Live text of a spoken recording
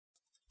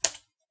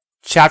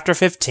Chapter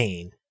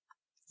 15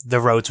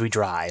 The Roads We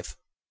Drive.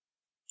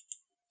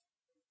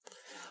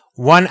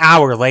 1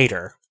 hour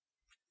later,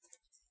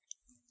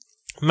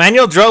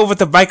 Manuel drove with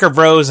the biker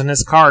bros in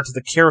his car to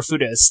the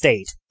Kirifuda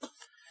estate.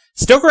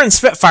 Stoker and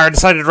Spitfire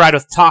decided to ride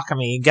with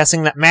Takumi,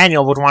 guessing that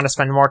Manuel would want to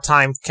spend more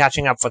time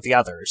catching up with the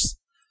others.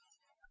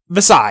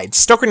 Besides,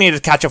 Stoker needed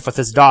to catch up with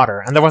his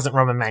daughter, and there wasn't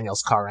room in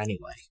Manuel's car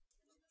anyway.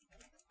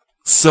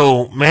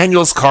 So,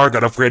 Manuel's car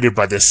got upgraded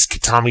by this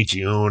Kitami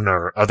Jun,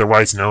 or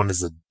otherwise known as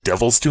the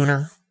Devil's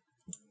Tuner?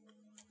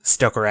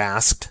 Stoker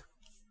asked.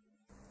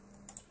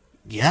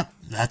 Yep,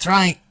 that's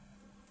right,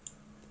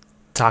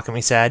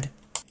 Takumi said.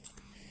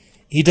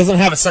 He doesn't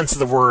have a sense of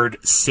the word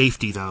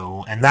safety,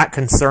 though, And that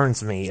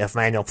concerns me if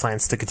Manuel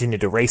plans to continue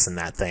to race in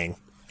that thing.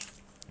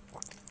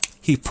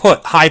 He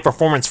put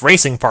high-performance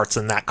racing parts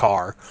in that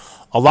car,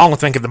 along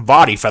with making the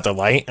body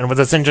featherlight, and with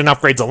its engine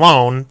upgrades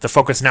alone, the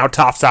Focus now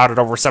tops out at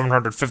over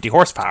 750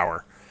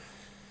 horsepower.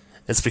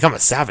 It's become a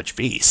savage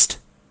beast.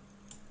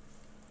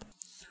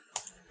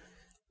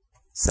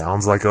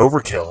 sounds like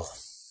overkill.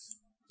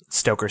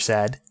 Stoker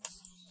said.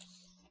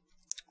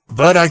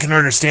 But I can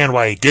understand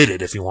why he did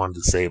it if he wanted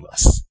to save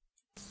us.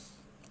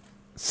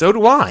 So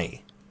do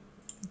I,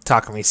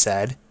 Takumi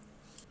said.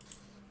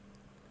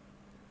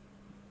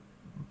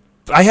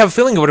 I have a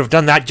feeling he would have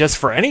done that just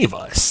for any of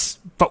us.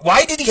 But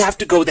why did he have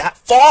to go that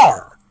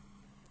far?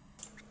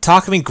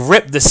 Takumi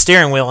gripped the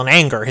steering wheel in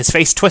anger, his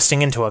face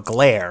twisting into a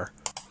glare.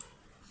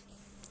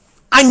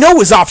 I know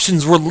his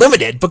options were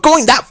limited, but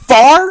going that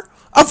far?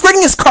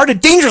 Upgrading his car to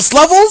dangerous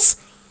levels?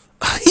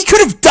 He could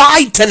have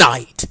died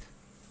tonight!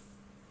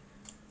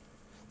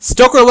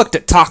 Stoker looked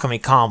at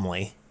Takumi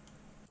calmly.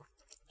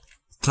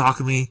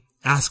 Takumi,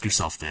 ask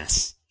yourself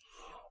this.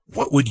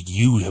 What would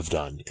you have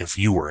done if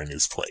you were in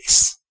his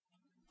place?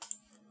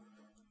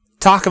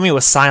 Takumi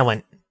was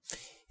silent.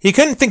 He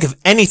couldn't think of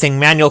anything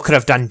Manuel could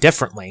have done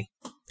differently.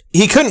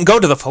 He couldn't go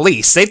to the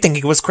police. They'd think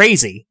he was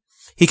crazy.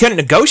 He couldn't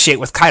negotiate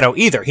with Kaido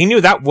either. He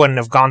knew that wouldn't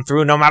have gone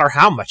through no matter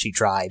how much he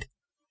tried.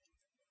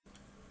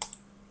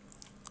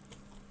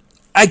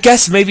 I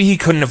guess maybe he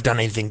couldn't have done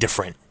anything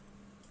different,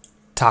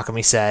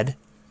 Takumi said.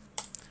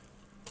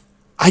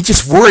 I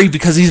just worry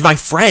because he's my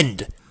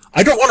friend.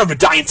 I don't want him to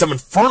die in some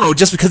inferno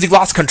just because he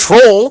lost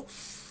control.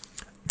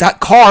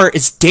 That car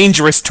is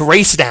dangerous to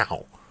race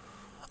now.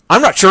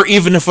 I'm not sure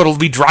even if it'll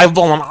be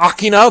drivable on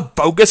Akina,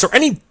 Bogus, or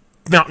any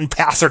mountain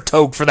pass or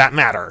Togue for that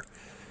matter.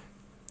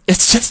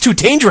 It's just too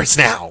dangerous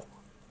now.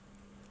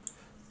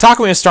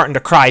 Takumi was starting to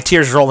cry,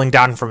 tears rolling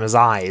down from his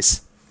eyes.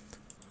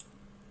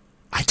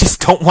 I just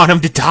don't want him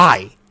to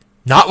die.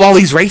 Not while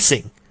he's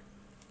racing.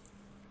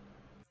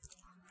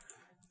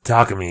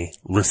 Takumi,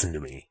 listen to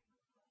me,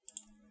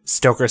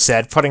 Stoker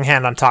said, putting a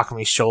hand on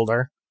Takumi's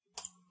shoulder.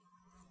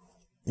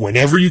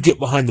 Whenever you get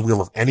behind the wheel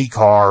of any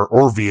car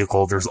or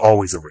vehicle, there's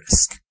always a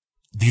risk.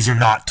 These are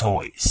not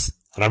toys,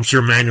 and I'm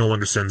sure Manuel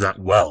understands that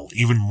well,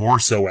 even more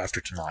so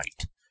after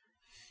tonight.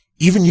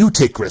 Even you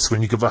take risks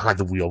when you get behind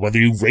the wheel, whether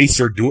you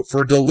race or do it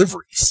for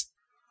deliveries.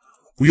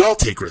 We all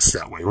take risks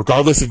that way,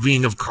 regardless of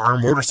being of car,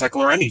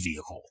 motorcycle, or any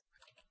vehicle.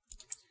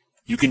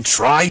 You can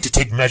try to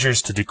take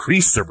measures to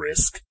decrease the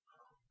risk,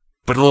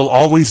 but it'll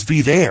always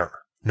be there,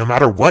 no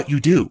matter what you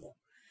do.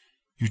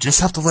 You just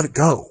have to let it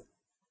go.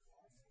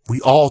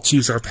 We all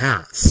choose our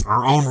paths,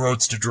 our own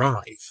roads to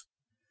drive.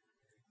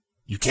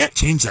 You can't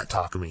change that,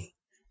 Takumi.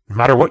 No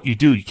matter what you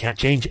do, you can't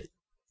change it.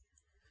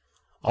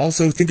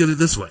 Also, think of it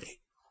this way.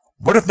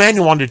 What if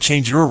Manuel wanted to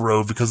change your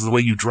road because of the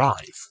way you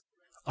drive?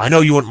 I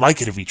know you wouldn't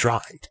like it if he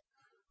tried,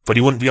 but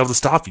he wouldn't be able to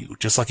stop you,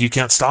 just like you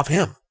can't stop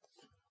him.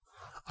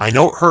 I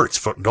know it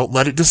hurts, but don't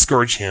let it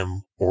discourage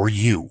him or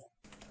you.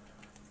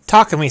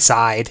 Takumi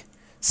sighed.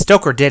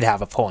 Stoker did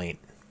have a point.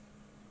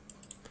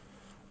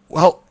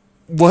 Well,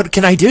 what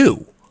can I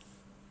do?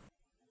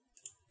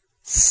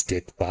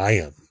 Stick by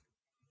him,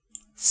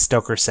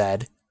 Stoker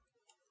said.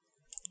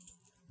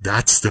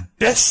 That's the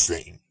best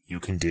thing you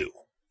can do.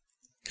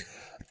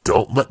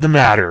 Don't let the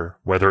matter,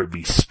 whether it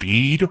be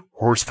speed,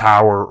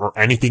 horsepower, or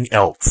anything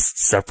else,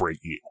 separate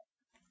you.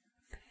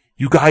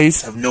 You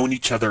guys have known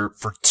each other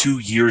for 2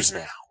 years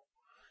now,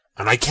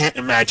 and I can't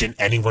imagine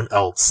anyone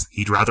else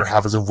he'd rather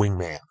have as a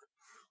wingman,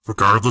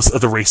 regardless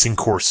of the racing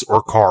course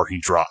or car he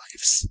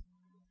drives.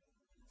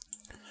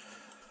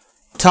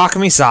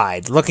 Takumi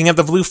sighed, looking at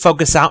the blue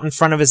Focus out in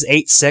front of his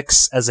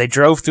 8-6 as they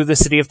drove through the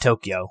city of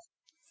Tokyo.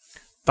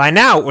 By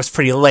now it was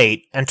pretty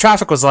late, and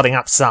traffic was letting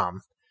up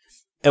some.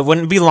 It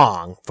wouldn't be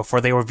long before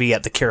they would be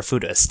at the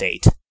Kirifuda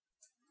estate.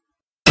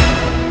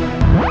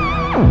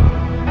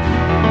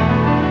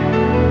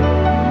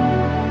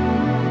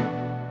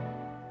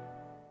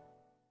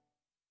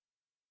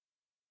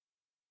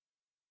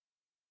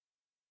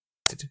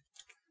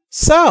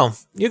 So,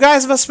 you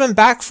guys must have been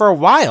back for a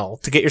while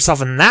to get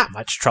yourself in that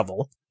much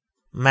trouble,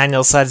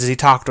 Manuel said as he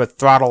talked with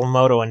Throttle,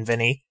 Moto, and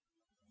Vinny.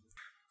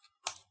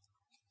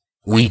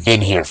 We've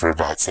been here for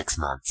about 6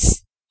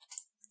 months.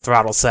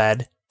 Throttle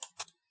said.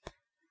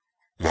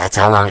 That's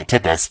how long it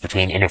took us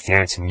between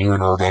interference from new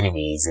and old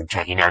enemies and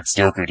tracking down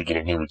Stoker to get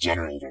a new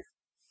regenerator.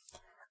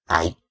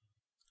 I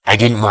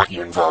didn't want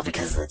you involved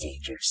because of the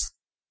dangers.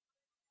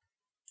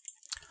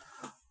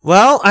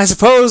 Well, I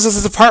suppose this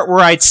is the part where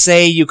I'd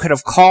say you could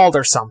have called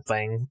or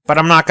something, but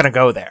I'm not going to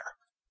go there,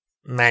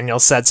 Manuel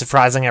said,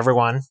 surprising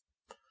everyone.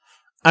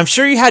 I'm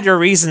sure you had your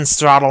reasons,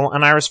 Throttle,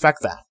 and I respect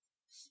that.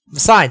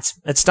 Besides,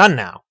 it's done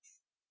now.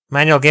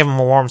 Manuel gave him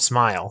a warm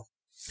smile.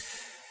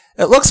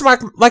 It looks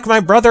like my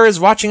brother is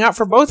watching out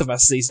for both of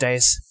us these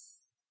days.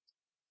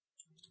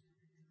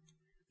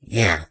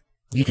 Yeah,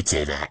 you could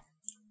say that.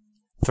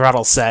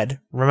 Throttle said,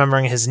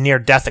 remembering his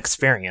near-death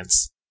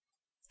experience.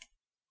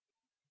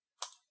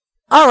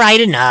 Alright,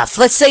 enough.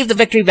 Let's save the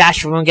victory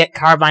bash for when we get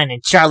Carbine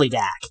and Charlie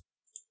back.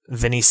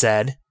 Vinny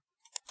said.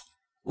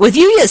 With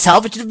Yuya's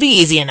help, it should be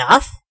easy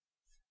enough.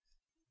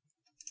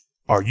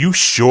 Are you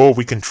sure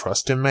we can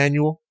trust him,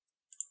 Manuel?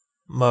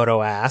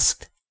 Moto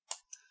asked.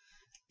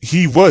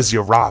 He was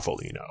your rival,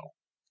 you know.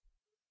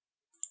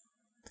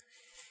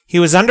 He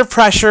was under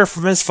pressure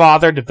from his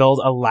father to build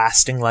a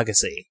lasting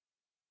legacy,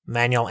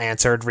 Manuel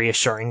answered,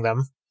 reassuring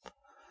them.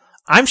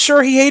 I'm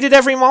sure he hated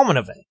every moment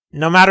of it,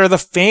 no matter the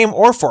fame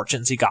or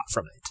fortunes he got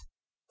from it.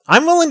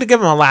 I'm willing to give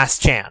him a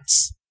last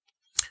chance.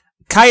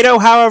 Kaido,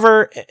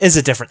 however, is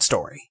a different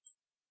story.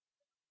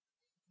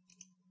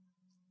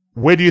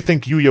 Where do you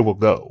think Yuya will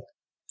go?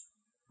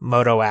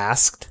 Moto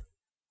asked.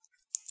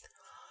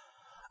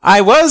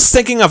 I was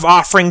thinking of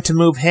offering to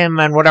move him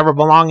and whatever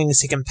belongings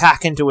he can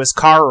pack into his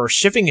car or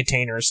shipping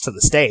containers to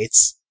the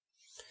States.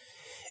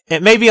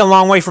 It may be a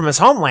long way from his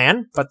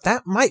homeland, but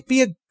that might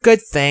be a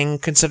good thing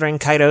considering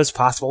Kaido's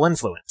possible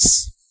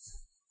influence.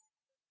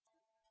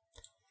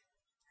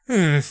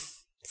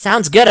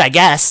 Sounds good, I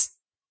guess.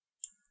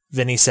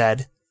 Vinny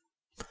said.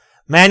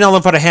 Manuel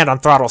then put a hand on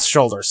Throttle's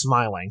shoulder,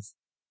 smiling.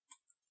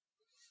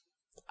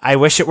 I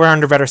wish it were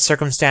under better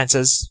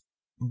circumstances,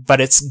 but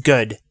it's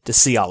good to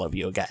see all of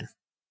you again.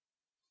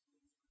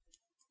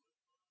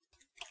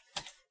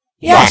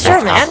 Yeah,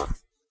 sure, man.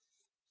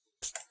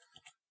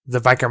 The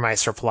Biker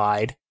Mice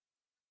replied.